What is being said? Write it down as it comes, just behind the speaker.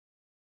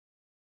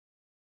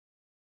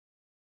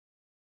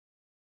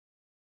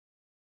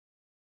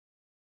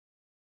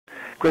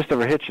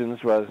Christopher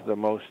Hitchens was the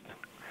most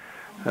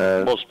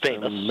famous,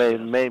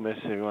 famous,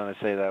 if you want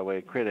to say that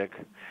way, critic.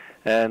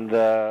 And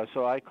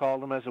so I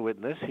called him as a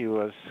witness. He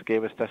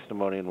gave his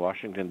testimony in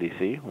Washington,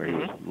 D.C., where he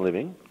was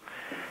living.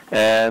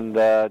 And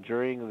my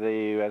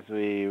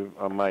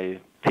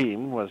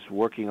team was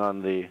working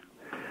on the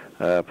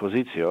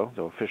positio,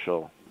 the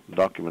official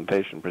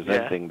documentation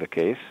presenting the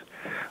case,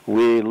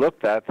 we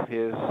looked at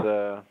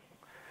that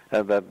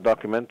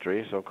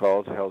documentary,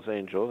 so-called Hell's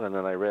Angels, and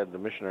then I read the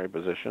missionary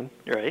position.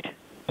 Right.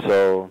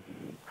 So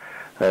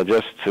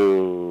just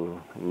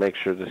to make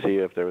sure to see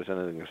if there was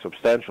anything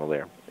substantial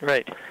there.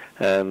 Right.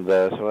 And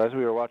so as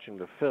we were watching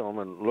the film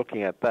and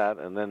looking at that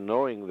and then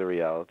knowing the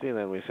reality,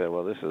 then we said,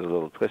 well, this is a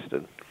little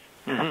twisted.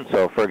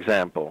 So, for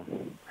example,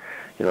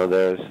 he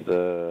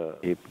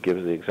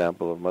gives the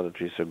example of Mother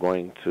Teresa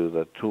going to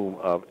the tomb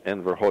of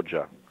Enver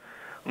Hoxha,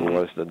 who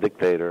was the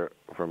dictator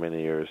for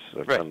many years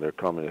under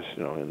communists,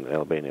 in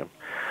Albania.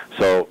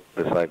 So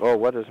it's like,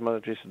 what is Mother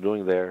Teresa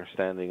doing there,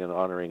 standing and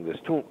honoring this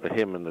tomb,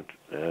 him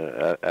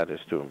at his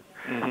tomb?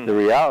 The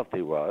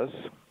reality was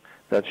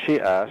that she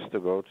asked to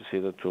go to see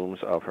the tombs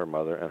of her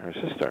mother and her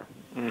sister.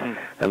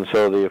 And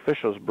so the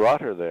officials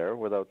brought her there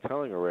without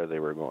telling her where they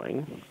were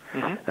going.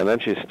 And then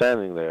she's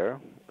standing there.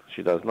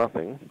 She does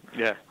nothing.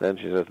 Yeah. Then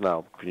she says,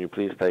 now, can you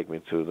please take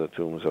me to the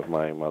tombs of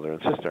my mother and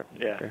sister?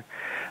 Yeah. Okay?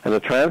 And the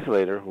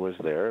translator who was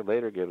there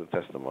later gave a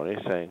testimony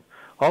saying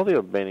all the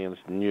Albanians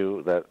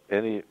knew that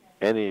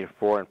any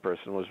foreign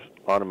person was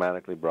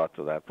automatically brought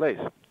to that place.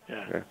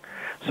 Yeah. Okay?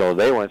 So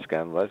they weren't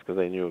scandalized because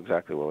they knew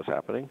exactly what was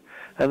happening.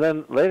 And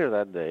then later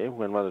that day,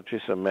 when Mother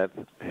Teresa met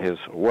his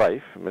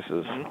wife,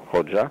 Mrs.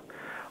 Hoxha,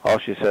 all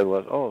she said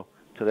was,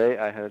 today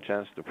I had a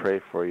chance to pray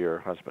for your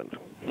husband.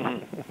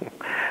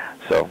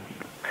 So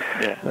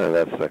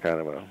that's the kind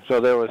of so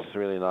there was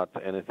really not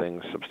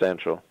anything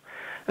substantial.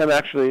 And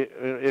actually,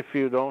 if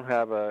you don't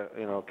have a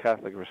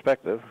Catholic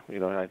perspective,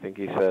 I think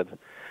he said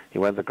he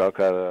went to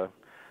Calcutta.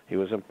 He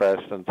was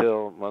impressed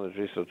until Mother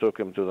Teresa took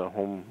him to the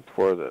home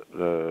for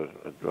the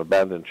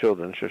abandoned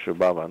children, Shishu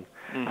Bhavan,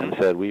 and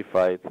said, we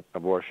fight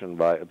abortion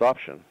by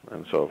adoption.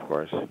 And so, of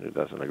course, he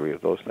doesn't agree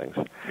with those things.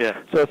 Yeah.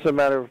 So it's a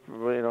matter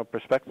of,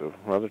 perspective.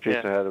 Mother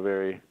Teresa had a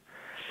very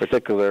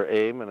particular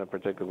aim and a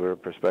particular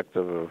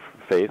perspective of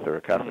faith or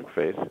a Catholic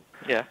faith.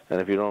 Yeah.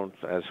 And if you don't,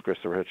 as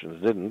Christopher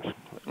Hitchens didn't,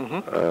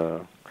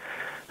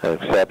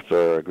 accept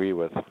or agree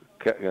with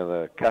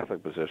the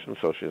Catholic position,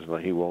 so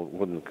he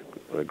wouldn't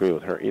agree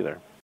with her either.